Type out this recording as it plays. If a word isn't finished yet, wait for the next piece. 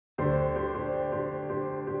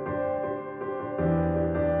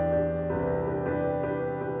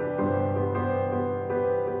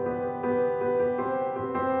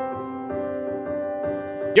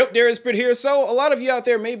Yep, Darius here. So a lot of you out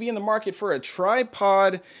there may be in the market for a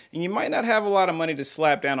tripod and you might not have a lot of money to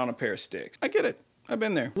slap down on a pair of sticks. I get it. I've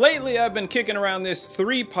been there. Lately, I've been kicking around this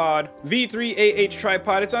 3-pod V3 AH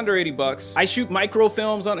tripod. It's under 80 bucks. I shoot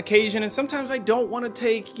microfilms on occasion, and sometimes I don't want to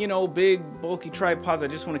take, big, bulky tripods. I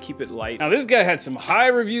just want to keep it light. Now, this guy had some high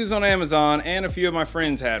reviews on Amazon, and a few of my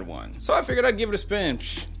friends had one. So I figured I'd give it a spin.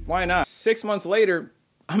 Why not? 6 months later,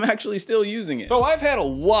 I'm actually still using it. So I've had a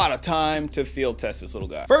lot of time to field test this little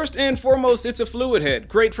guy. First and foremost, it's a fluid head.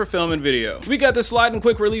 Great for film and video. We got the slide and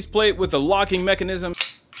quick release plate with a locking mechanism.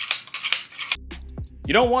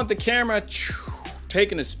 You don't want the camera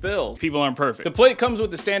taking a spill. People aren't perfect. The plate comes with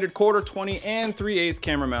the standard 1/4, 20, and 3/8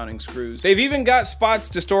 camera mounting screws. They've even got spots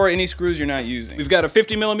to store any screws you're not using. We've got a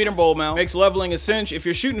 50mm bowl mount. Makes leveling a cinch. If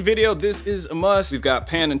you're shooting video, this is a must. We've got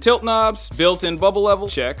pan and tilt knobs, built-in bubble level,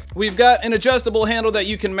 check. We've got an adjustable handle that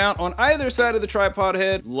you can mount on either side of the tripod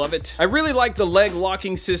head. Love it. I really like the leg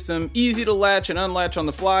locking system. Easy to latch and unlatch on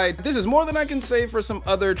the fly. This is more than I can say for some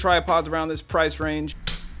other tripods around this price range.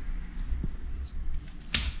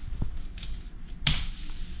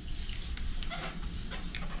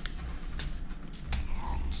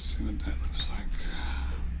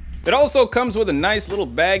 It also comes with a nice little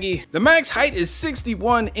baggie. The max height is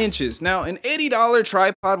 61 inches. Now, an $80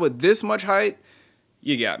 tripod with this much height,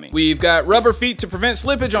 you got me. We've got rubber feet to prevent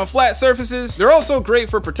slippage on flat surfaces. They're also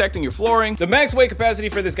great for protecting your flooring. The max weight capacity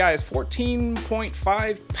for this guy is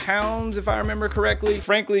 14.5 pounds, if I remember correctly.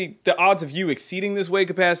 Frankly, the odds of you exceeding this weight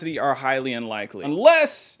capacity are highly unlikely.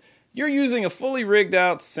 Unless you're using a fully rigged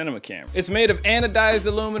out cinema camera. It's made of anodized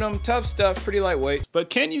aluminum, tough stuff, pretty lightweight. But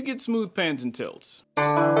can you get smooth pans and tilts?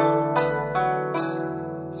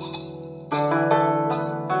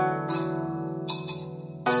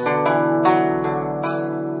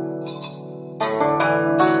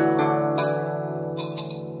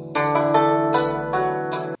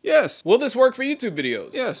 Yes. Will this work for YouTube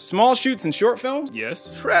videos? Yes. Small shoots and short films?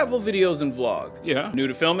 Yes. Travel videos and vlogs? Yeah. New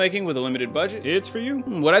to filmmaking with a limited budget? It's for you.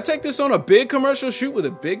 Would I take this on a big commercial shoot with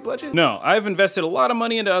a big budget? No, I've invested a lot of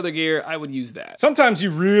money into other gear. I would use that. Sometimes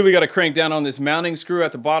you really gotta crank down on this mounting screw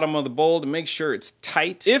at the bottom of the bowl to make sure it's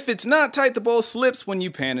tight. If it's not tight, the bowl slips when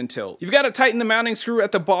you pan and tilt. You've gotta tighten the mounting screw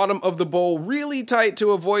at the bottom of the bowl really tight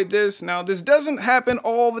to avoid this. Now, this doesn't happen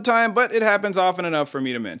all the time, but it happens often enough for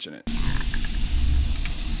me to mention it.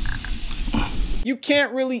 You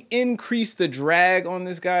can't really increase the drag on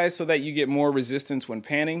this guy so that you get more resistance when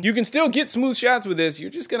panning. You can still get smooth shots with this, you're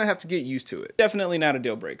just gonna have to get used to it. Definitely not a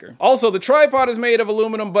deal breaker. Also, the tripod is made of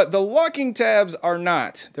aluminum, but the locking tabs are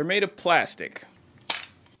not. They're made of plastic.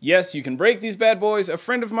 Yes, you can break these bad boys. A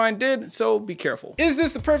friend of mine did, so be careful. Is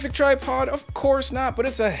this the perfect tripod? Of course not, but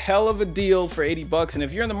it's a hell of a deal for 80 bucks. And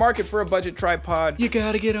if you're in the market for a budget tripod, you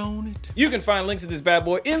gotta get on it. You can find links to this bad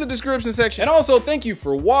boy in the description section. And also, thank you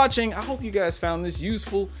for watching. I hope you guys found this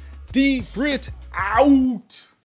useful. D-Brit out.